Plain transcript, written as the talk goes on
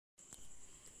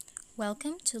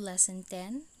Welcome to Lesson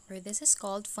 10, or this is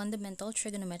called Fundamental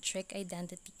Trigonometric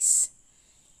Identities.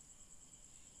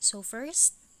 So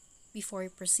first, before we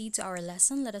proceed to our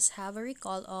lesson, let us have a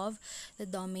recall of the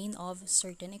domain of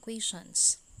certain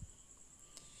equations.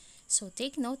 So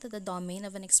take note that the domain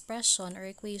of an expression or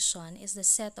equation is the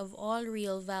set of all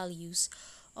real values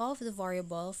of the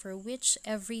variable for which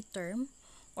every term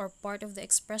or part of the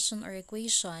expression or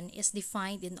equation is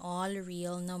defined in all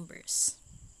real numbers.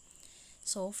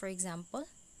 So for example,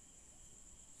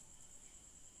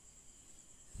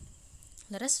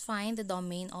 let us find the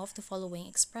domain of the following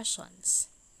expressions.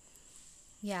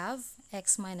 We have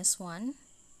x minus 1,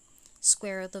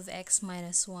 square root of x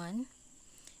minus 1,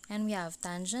 and we have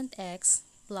tangent x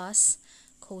plus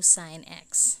cosine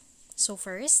x. So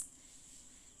first,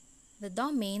 the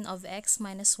domain of x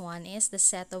minus 1 is the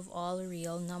set of all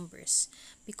real numbers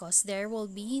because there will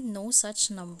be no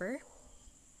such number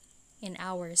in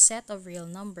our set of real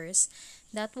numbers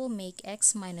that will make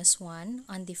x minus 1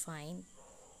 undefined.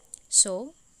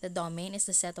 So, the domain is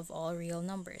the set of all real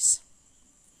numbers.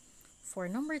 For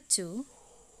number 2,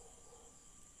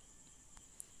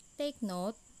 take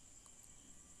note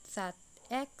that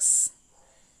x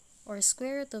or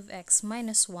square root of x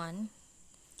minus 1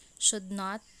 should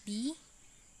not be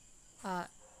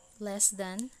less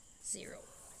than 0.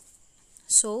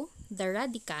 So, the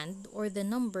radicand or the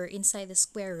number inside the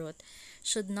square root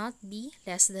should not be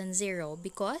less than 0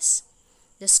 because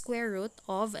the square root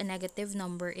of a negative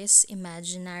number is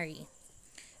imaginary.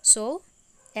 So,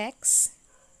 x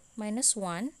minus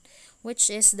 1, which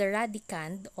is the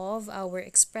radicand of our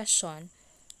expression,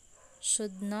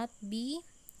 should not be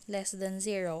less than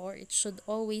 0, or it should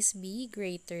always be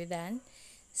greater than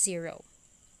 0.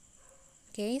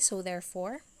 Okay, so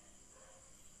therefore,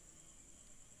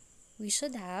 we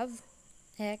should have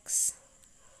x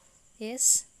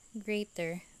is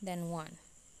greater than 1.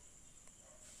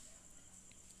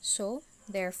 So,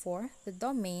 therefore, the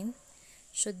domain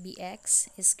should be x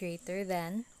is greater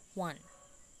than 1.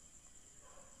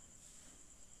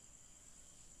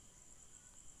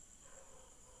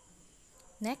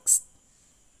 Next,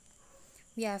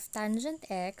 we have tangent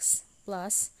x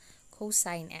plus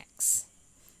cosine x.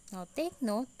 Now, take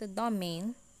note the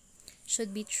domain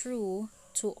should be true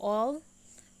to all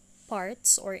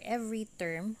parts or every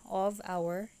term of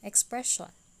our expression.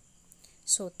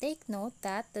 So, take note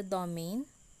that the domain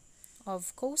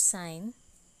of cosine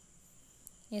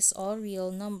is all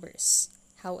real numbers.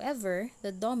 However,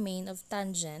 the domain of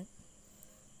tangent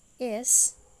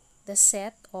is the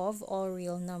set of all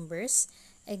real numbers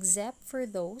except for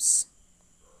those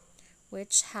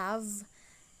which have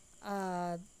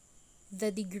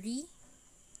the degree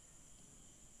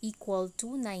equal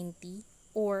to 90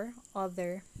 or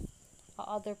other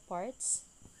parts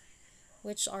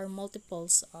which are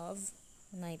multiples of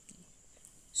 90.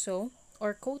 So,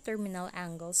 or coterminal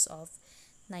angles of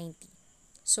 90.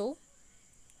 So,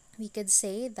 we could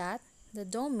say that the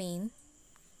domain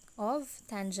of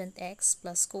tangent x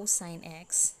plus cosine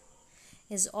x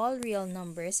is all real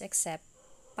numbers except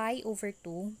pi over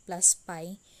 2 plus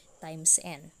pi times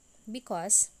n,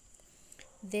 because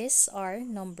these are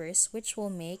numbers which will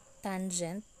make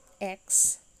tangent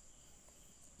x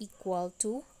equal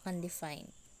to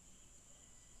undefined.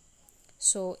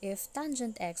 So if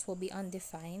tangent x will be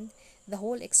undefined, the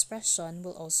whole expression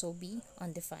will also be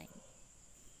undefined.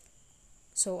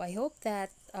 So I hope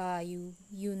that you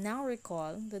now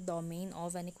recall the domain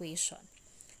of an equation.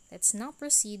 Let's now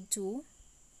proceed to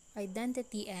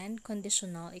identity and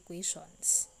conditional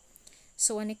equations.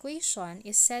 So an equation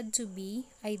is said to be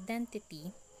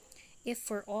identity if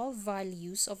for all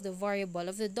values of the variable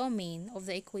of the domain of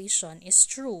the equation is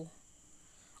true.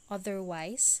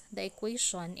 Otherwise, the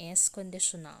equation is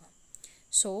conditional.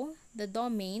 So, the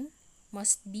domain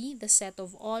must be the set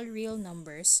of all real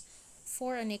numbers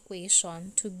for an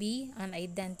equation to be an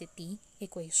identity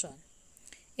equation.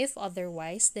 If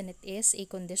otherwise, then it is a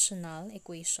conditional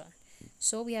equation.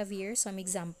 So, we have here some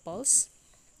examples.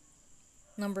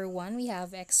 Number 1, we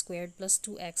have x squared plus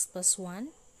 2x plus 1.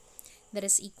 That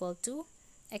is equal to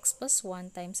x plus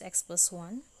 1 times x plus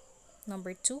 1.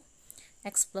 Number 2,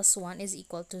 x plus 1 is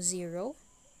equal to 0.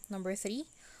 Number 3,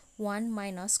 1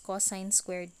 minus cosine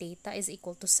squared theta is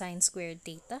equal to sine squared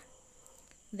theta.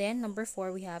 Then number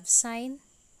 4, we have sine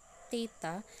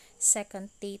theta secant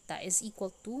theta is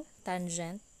equal to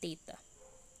tangent theta.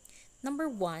 Number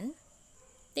 1,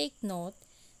 take note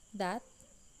that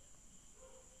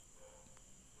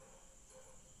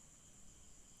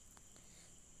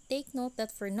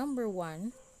for number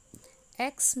 1,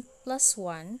 x plus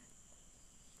 1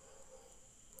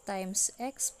 times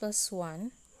x plus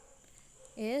 1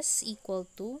 is equal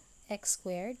to x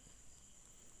squared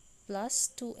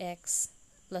plus 2x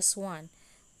plus 1,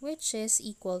 which is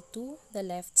equal to the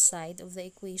left side of the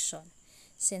equation.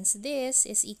 Since this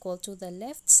is equal to the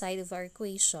left side of our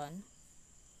equation,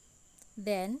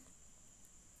 then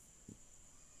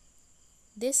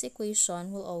this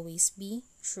equation will always be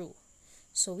true.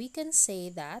 So we can say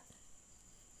that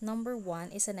number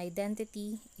 1 is an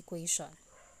identity equation.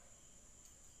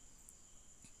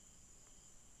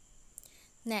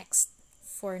 Next,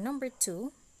 for number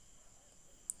 2,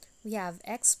 we have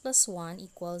x plus 1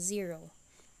 equals 0.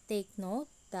 Take note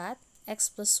that x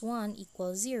plus 1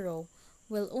 equals 0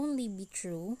 will only be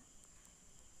true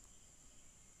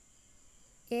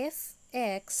if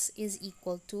x is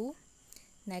equal to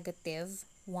negative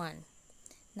 1.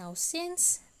 Now,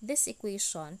 since this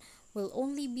equation will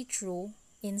only be true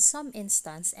in some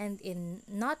instance and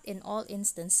not in all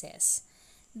instances,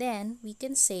 then we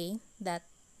can say that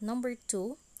number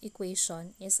 2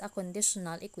 equation is a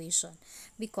conditional equation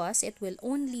because it will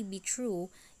only be true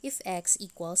if x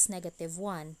equals negative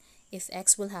 1. If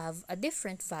x will have a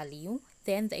different value,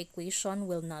 then the equation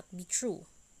will not be true.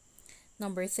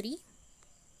 Number 3,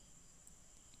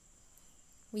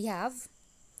 we have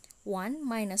 1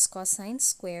 minus cosine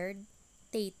squared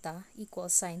theta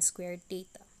equals sine squared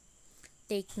theta.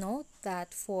 Take note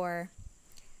that for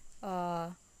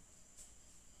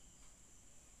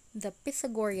the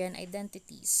Pythagorean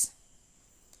identities,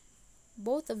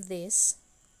 both of these,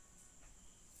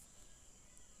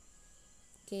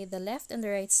 okay, the left and the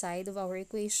right side of our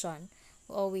equation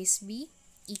will always be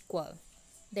equal.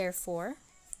 Therefore,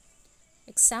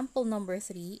 example number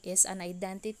 3 is an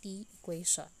identity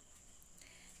equation.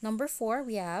 Number 4,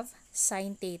 we have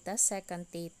sine theta secant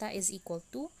theta is equal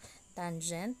to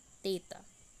tangent theta.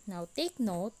 Now, take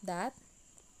note that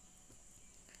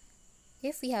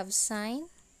if we have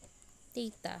sine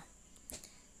theta,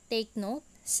 take note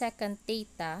secant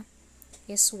theta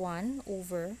is 1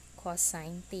 over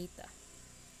cosine theta.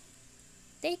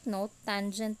 Take note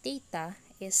tangent theta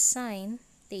is sine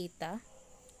theta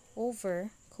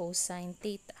over cosine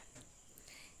theta.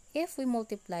 If we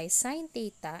multiply sine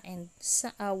theta and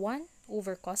 1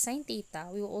 over cosine theta,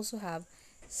 we will also have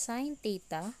sine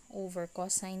theta over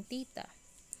cosine theta,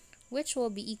 which will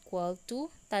be equal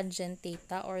to tangent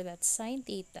theta, or that's sine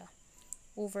theta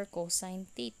over cosine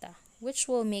theta, which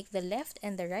will make the left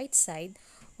and the right side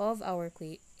of our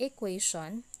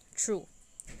equation true.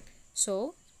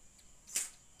 So,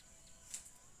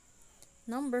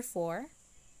 number 4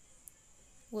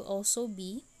 will also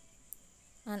be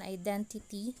an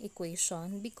identity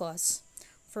equation because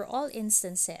for all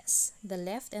instances, the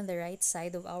left and the right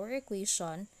side of our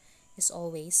equation is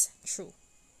always true.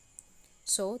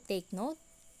 So, take note,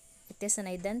 it is an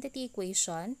identity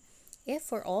equation if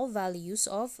for all values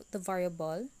of the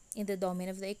variable in the domain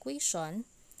of the equation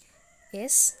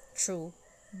is true.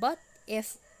 But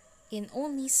if in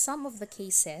only some of the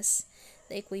cases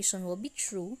the equation will be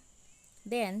true,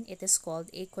 then it is called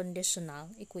a conditional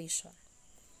equation.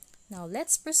 Now,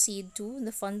 let's proceed to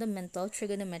the fundamental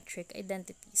trigonometric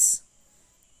identities.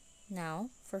 Now,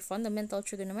 for fundamental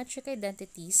trigonometric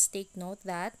identities, take note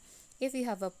that if you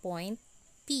have a point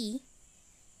P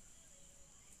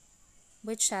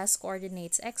which has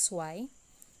coordinates xy,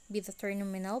 be the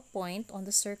terminal point on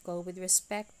the circle with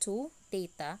respect to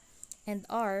theta, and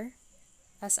r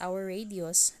as our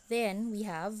radius, then we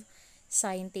have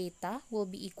sine theta will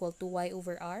be equal to y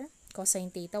over r, cosine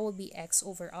theta will be x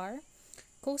over r,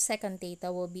 cosecant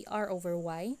theta will be r over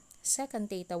y, secant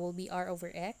theta will be r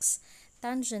over x,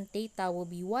 tangent theta will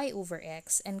be y over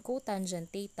x, and cotangent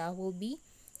theta will be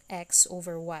x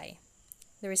over y.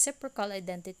 The reciprocal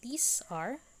identities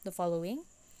are the following.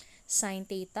 Sine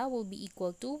theta will be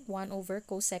equal to 1 over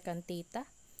cosecant theta.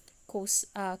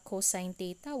 Cosine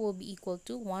theta will be equal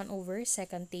to 1 over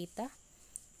secant theta.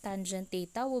 Tangent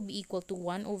theta will be equal to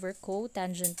 1 over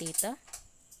cotangent theta.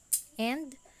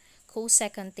 And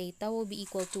cosecant theta will be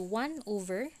equal to 1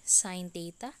 over sine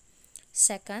theta.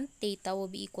 Secant theta will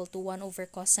be equal to 1 over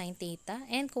cosine theta,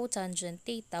 and cotangent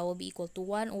theta will be equal to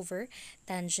 1 over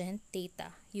tangent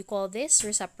theta. You call this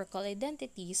reciprocal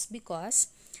identities because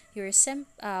your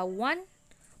one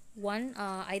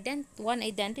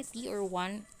identity or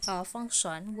one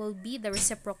function will be the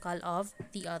reciprocal of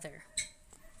the other.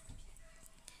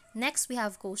 Next, we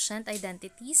have quotient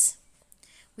identities.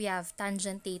 We have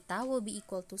tangent theta will be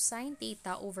equal to sine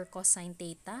theta over cosine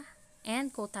theta,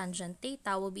 and cotangent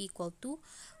theta will be equal to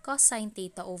cosine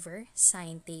theta over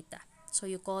sine theta. So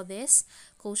you call this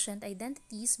quotient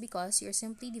identities because you're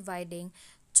simply dividing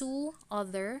two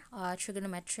other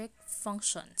trigonometric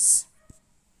functions.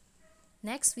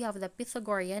 Next, we have the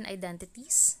Pythagorean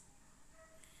identities.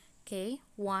 Okay,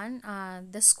 one,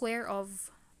 the square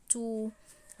of two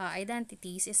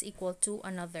identities is equal to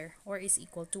another or is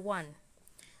equal to 1.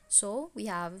 So we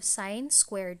have sine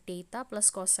squared theta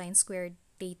plus cosine squared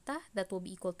theta, that will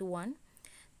be equal to 1.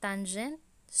 Tangent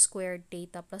squared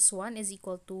theta plus 1 is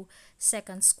equal to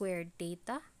secant squared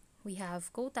theta. We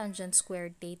have cotangent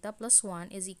squared theta plus 1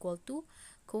 is equal to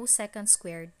cosecant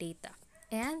squared theta.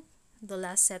 And the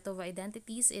last set of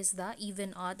identities is the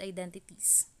even-odd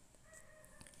identities.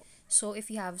 So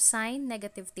if you have sine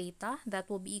negative theta, that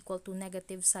will be equal to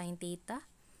negative sine theta.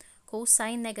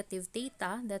 Cosine negative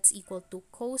theta, that's equal to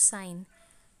cosine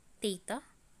theta.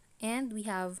 And we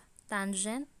have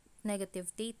tangent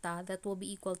negative theta, that will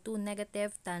be equal to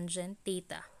negative tangent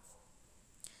theta.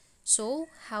 So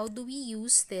how do we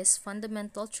use these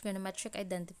fundamental trigonometric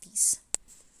identities?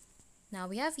 Now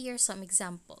we have here some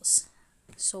examples.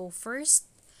 So first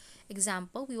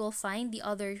example, we will find the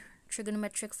other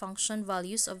trigonometric function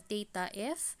values of theta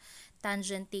if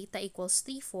tangent theta equals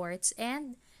 3/4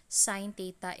 and sine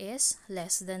theta is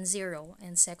less than 0.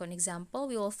 And second example,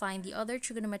 we will find the other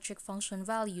trigonometric function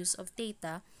values of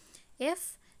theta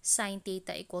if sine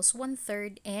theta equals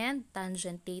 1/3 and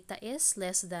tangent theta is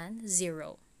less than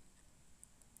 0.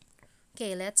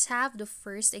 Okay, let's have the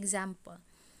first example.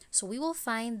 So we will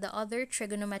find the other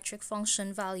trigonometric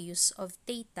function values of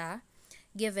theta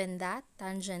given that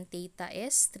tangent theta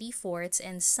is 3/4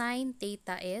 and sine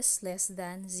theta is less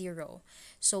than 0.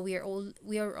 So we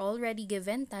are already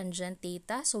given tangent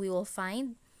theta, so we will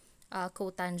find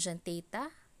cotangent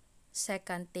theta,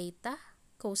 secant theta,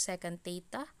 cosecant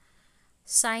theta,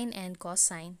 sine and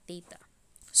cosine theta.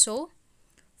 So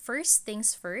first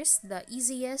things first, the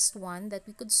easiest one that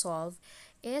we could solve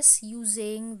is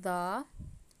using the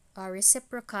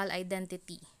reciprocal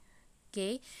identity.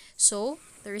 Okay, so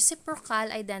the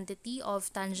reciprocal identity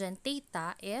of tangent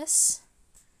theta is,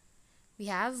 we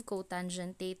have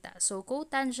cotangent theta. So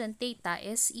cotangent theta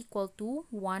is equal to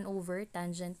 1 over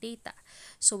tangent theta.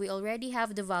 So we already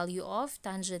have the value of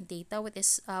tangent theta, which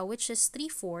is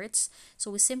 3/4.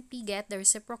 So we simply get the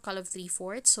reciprocal of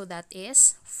 3/4, so that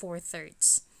is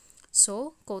 4/3.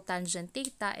 So cotangent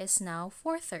theta is now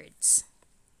 4/3.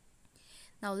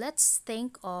 Now let's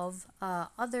think of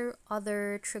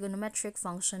other trigonometric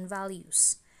function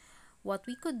values. What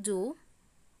we could do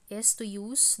is to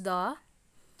use the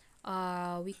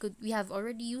we have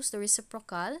already used the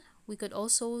reciprocal. We could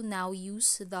also now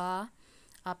use the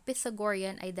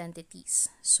Pythagorean identities.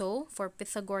 So for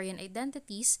Pythagorean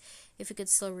identities, if you could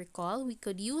still recall, we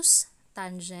could use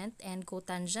tangent and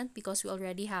cotangent because we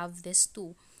already have this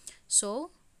two.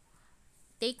 So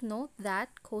take note that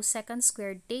cosecant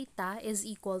squared theta is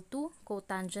equal to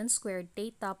cotangent squared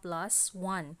theta plus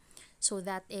 1. So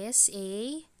that is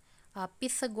a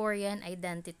Pythagorean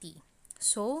identity.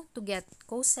 So to get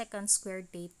cosecant squared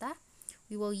theta,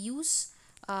 we will use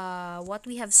what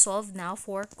we have solved now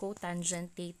for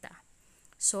cotangent theta.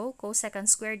 So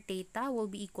cosecant squared theta will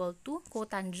be equal to,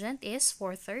 cotangent is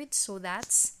 4/3, so that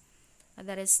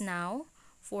is now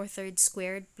 4/3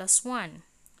 squared plus 1.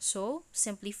 So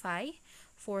simplify.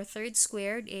 4/3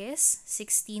 squared is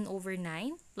 16 over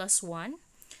 9 plus 1.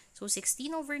 So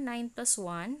 16 over 9 plus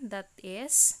 1, that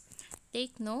is,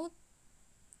 take note,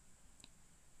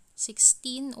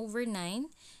 16 over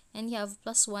 9, and you have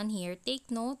plus 1 here.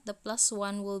 Take note, the plus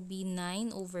 1 will be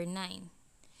 9 over 9.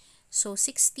 So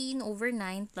 16 over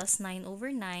 9 plus 9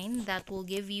 over 9, that will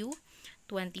give you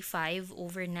 25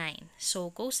 over 9.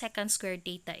 So cosecant squared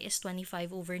theta is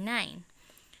 25 over 9.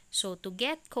 So to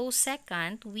get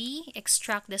cosecant, we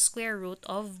extract the square root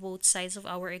of both sides of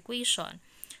our equation.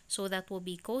 So that will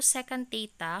be cosecant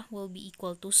theta will be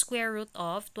equal to square root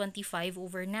of 25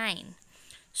 over 9.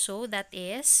 So that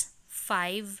is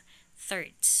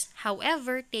 5/3.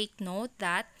 However, take note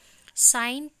that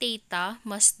sine theta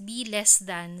must be less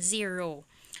than 0.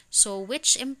 So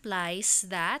which implies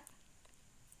that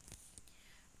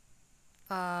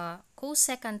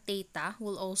cosecant theta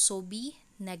will also be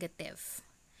negative.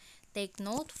 Take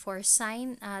note, for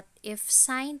sine, if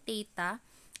sine theta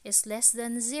is less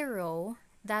than 0,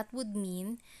 that would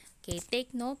mean, okay,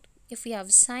 take note, if we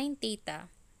have sine theta,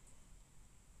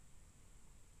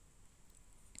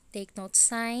 take note,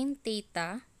 sine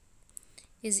theta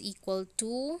is equal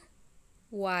to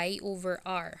y over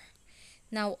r.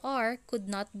 Now r could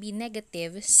not be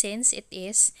negative since it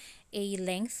is a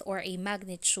length or a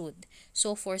magnitude.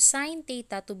 So for sine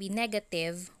theta to be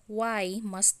negative, y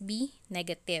must be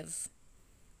negative.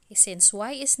 Since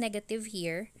y is negative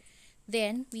here,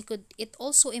 then it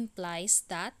also implies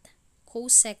that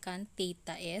cosecant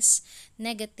theta is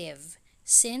negative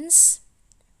since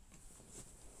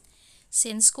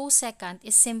cosecant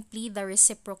is simply the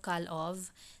reciprocal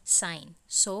of sine.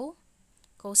 So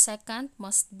cosecant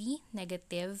must be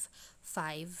negative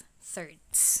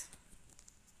 5/3.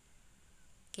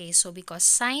 Okay, so because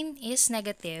sine is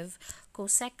negative,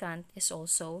 cosecant is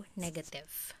also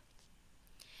negative.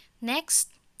 Next,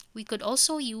 we could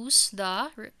also use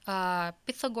the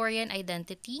Pythagorean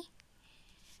identity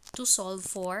to solve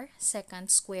for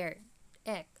secant squared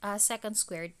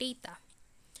theta.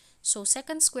 So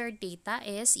secant squared theta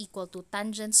is equal to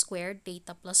tangent squared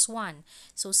theta plus 1.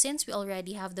 So since we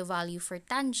already have the value for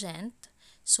tangent,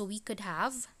 so we could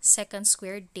have secant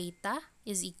squared theta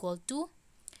is equal to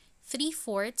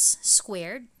 3/4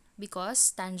 squared,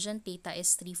 because tangent theta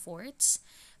is 3/4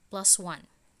 plus 1.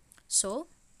 So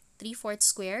 3/4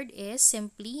 squared is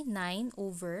simply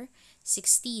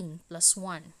 9/16 plus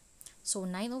 1. So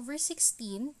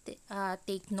 9/16,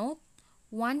 take note,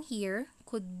 1 here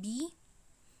could be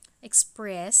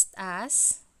expressed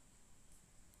as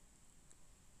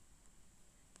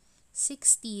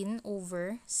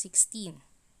 16/16.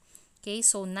 Okay,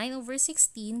 so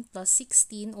 9/16 plus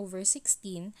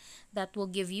 16/16, that will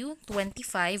give you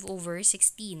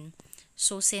 25/16.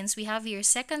 So since we have here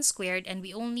secant squared and we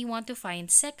only want to find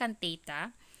secant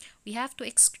theta, we have to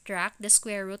extract the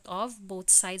square root of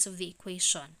both sides of the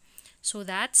equation. So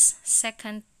that's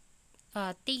secant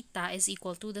theta is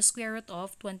equal to the square root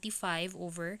of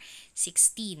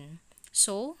 25/16.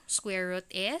 So square root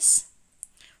is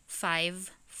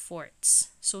 5/4.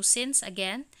 So since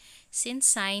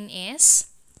sine is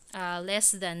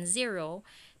less than 0,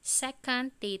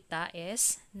 secant theta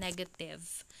is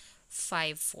negative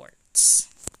 5/4.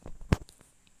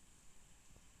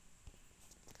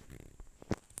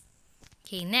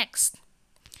 Okay, next,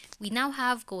 we now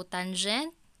have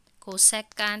cotangent,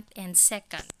 cosecant, and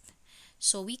secant.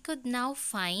 So we could now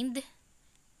find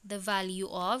the value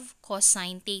of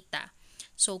cosine theta.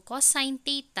 So cosine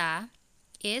theta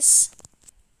is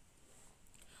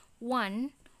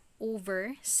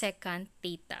 1/secant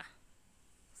theta.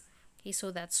 Okay,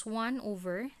 so that's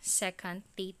 1/secant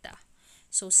theta.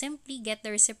 So simply get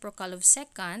the reciprocal of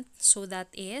secant, so that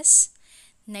is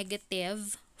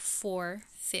negative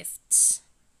 4/5.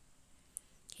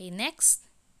 Okay, next,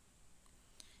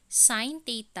 sine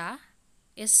theta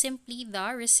is simply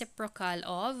the reciprocal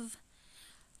of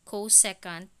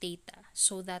cosecant theta.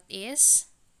 So that is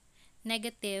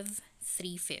negative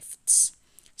 3/5.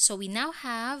 So we now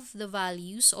have the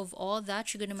values of all the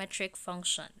trigonometric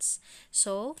functions.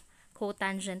 So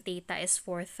cotangent theta is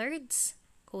 4/3,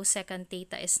 cosecant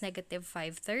theta is negative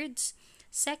 5/3,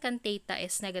 secant theta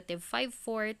is negative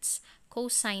 5/4,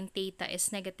 cosine theta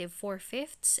is negative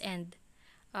 4/5, and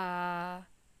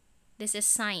this is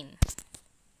sine.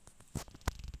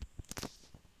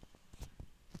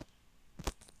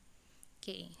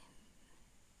 Okay.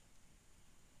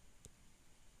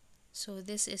 So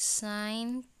this is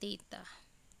sine theta.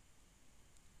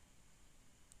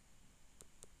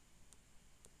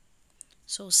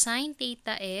 So sine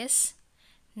theta is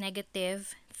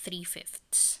negative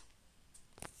 3/5.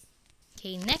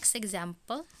 Okay, next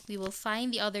example, we will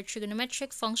find the other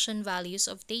trigonometric function values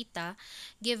of theta,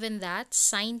 given that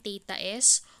sine theta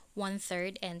is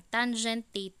 1/3 and tangent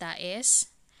theta is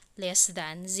less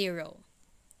than 0.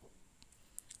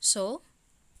 So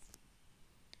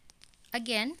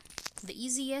again, the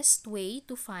easiest way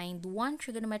to find one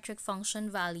trigonometric function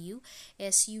value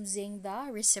is using the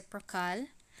reciprocal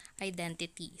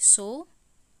identity. So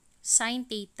sine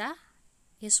theta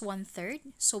is 1/3,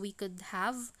 so we could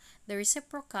have the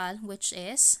reciprocal, which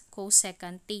is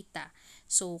cosecant theta.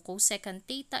 So cosecant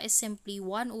theta is simply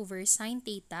 1/sine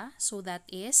theta, so that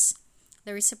is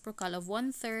the reciprocal of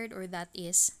 1/3, or that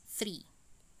is 3.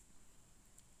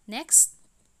 Next,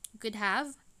 you could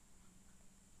have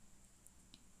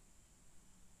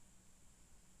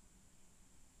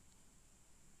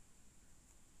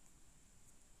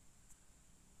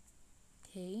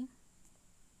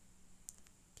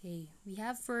we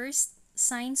have first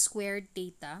sine squared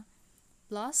theta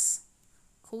plus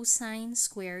cosine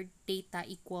squared theta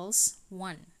equals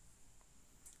 1.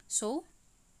 So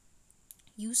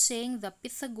using the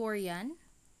Pythagorean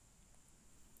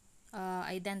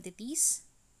identities,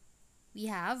 we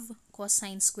have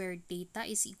cosine squared theta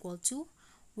is equal to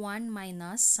 1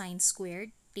 minus sine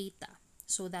squared theta.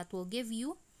 So that will give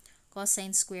you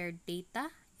cosine squared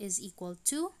theta is equal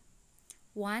to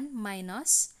 1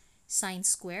 minus sine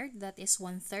squared, that is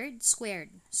 1/3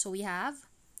 squared. So we have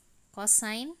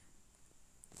cosine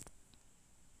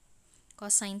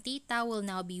theta will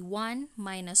now be 1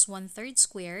 minus 1/3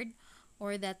 squared,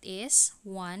 or that is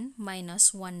 1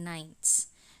 minus 1/9.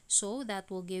 So that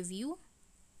will give you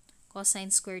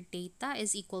cosine squared theta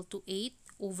is equal to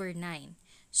 8/9.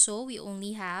 So we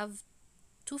only have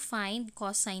to find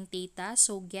cosine theta,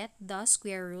 so get the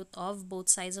square root of both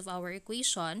sides of our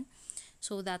equation.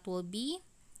 So that will be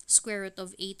square root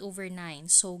of 8 over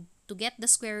 9. So to get the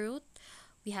square root,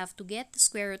 we have to get the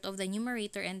square root of the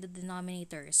numerator and the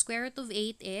denominator. Square root of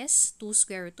 8 is 2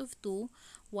 square root of 2,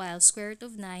 while square root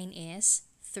of 9 is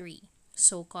 3.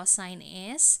 So cosine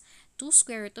is 2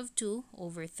 square root of 2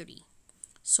 over 3.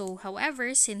 So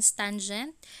however, since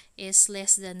tangent is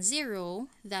less than 0,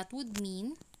 that would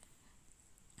mean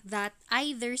that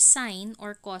either sine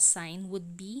or cosine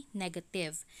would be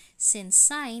negative. Since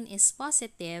sine is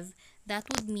positive, that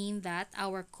would mean that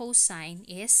our cosine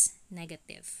is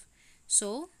negative.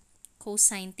 So,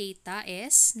 cosine theta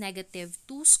is negative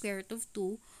 2 square root of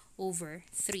 2 over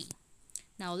 3.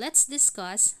 Now, let's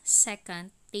discuss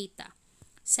secant theta.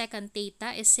 Secant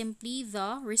theta is simply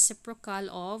the reciprocal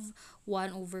of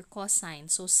 1 over cosine.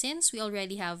 So, since we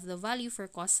already have the value for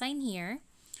cosine here,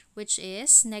 which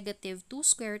is negative 2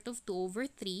 square root of 2 over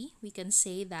 3, we can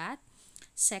say that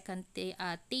secant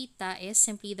theta is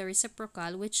simply the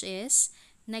reciprocal, which is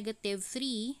negative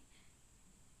 3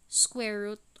 square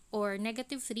root or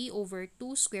negative 3 over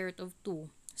 2 square root of 2.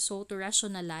 So to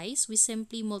rationalize, we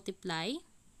simply multiply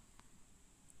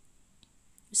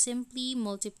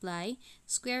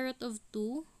square root of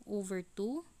 2 over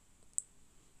 2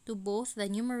 to both the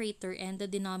numerator and the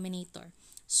denominator.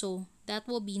 So that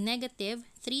will be negative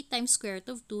 3 times square root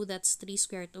of 2, that's 3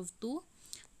 square root of 2.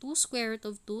 2 square root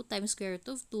of 2 times square root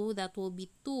of 2, that will be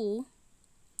 2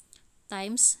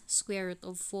 times square root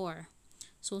of 4.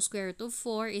 So square root of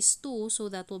 4 is 2, so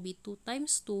that will be 2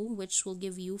 times 2, which will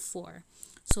give you 4.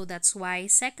 So that's why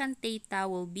secant theta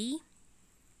will be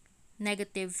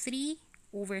negative 3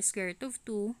 over square root of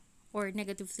 2, or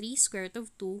negative 3 square root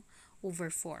of 2 over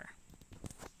 4.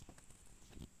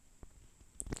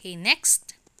 Okay,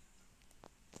 next.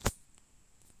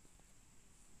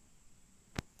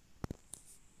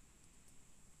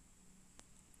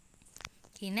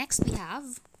 Okay, next we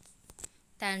have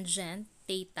tangent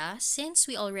theta, since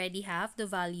we already have the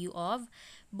value of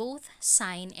both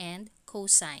sine and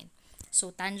cosine. So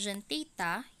tangent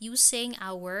theta, using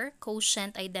our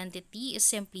quotient identity, is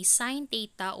simply sine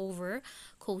theta over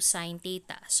cosine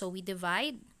theta. So we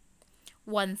divide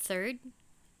 1/3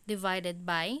 divided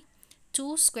by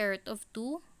 2 square root of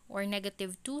 2, or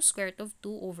negative 2 square root of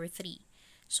 2 over 3.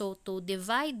 So to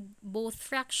divide both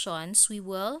fractions, we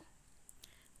will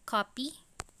copy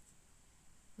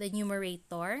the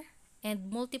numerator and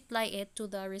multiply it to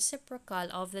the reciprocal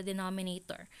of the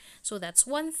denominator. So that's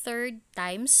 1/3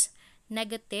 times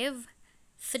negative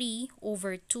 3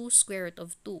 over 2 square root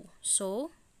of 2. So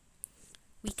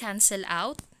we cancel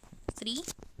out 3.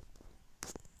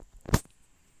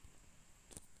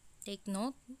 Take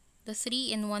note, the 3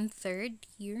 in 1/3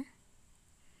 here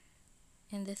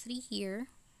and the 3 here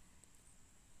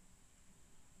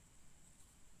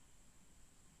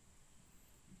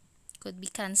could be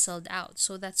cancelled out.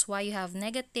 So that's why you have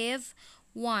negative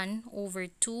 1 over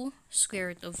 2 square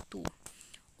root of 2.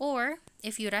 Or,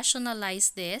 if you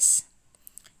rationalize this,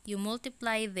 you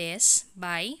multiply this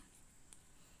by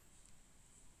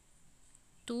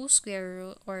 2 square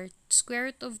root, or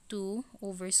square root of 2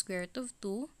 over square root of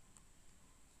 2.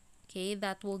 Okay,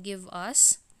 that will give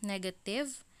us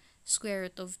negative square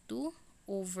root of 2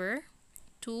 over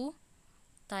 2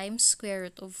 times square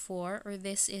root of 4, or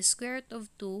this is square root of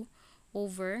 2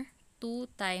 over 2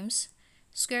 times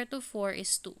square root of 4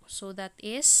 is 2. So that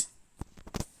is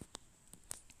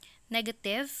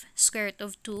negative square root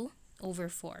of 2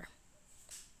 over 4.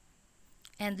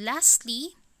 And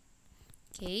lastly,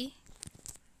 okay,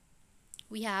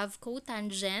 we have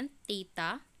cotangent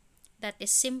theta, that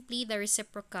is simply the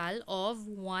reciprocal of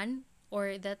 1,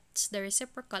 or that's the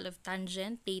reciprocal of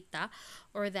tangent theta,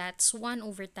 or that's 1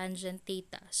 over tangent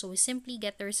theta. So we simply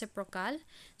get the reciprocal,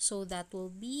 so that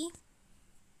will be,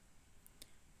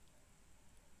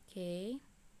 okay,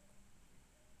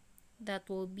 that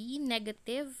will be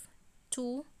negative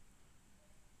 2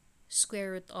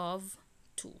 square root of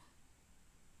 2.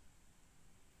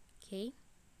 Okay.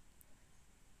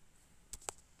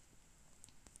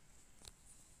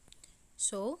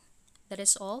 So that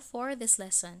is all for this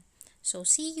lesson. So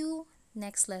see you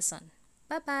next lesson.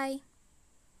 Bye-bye.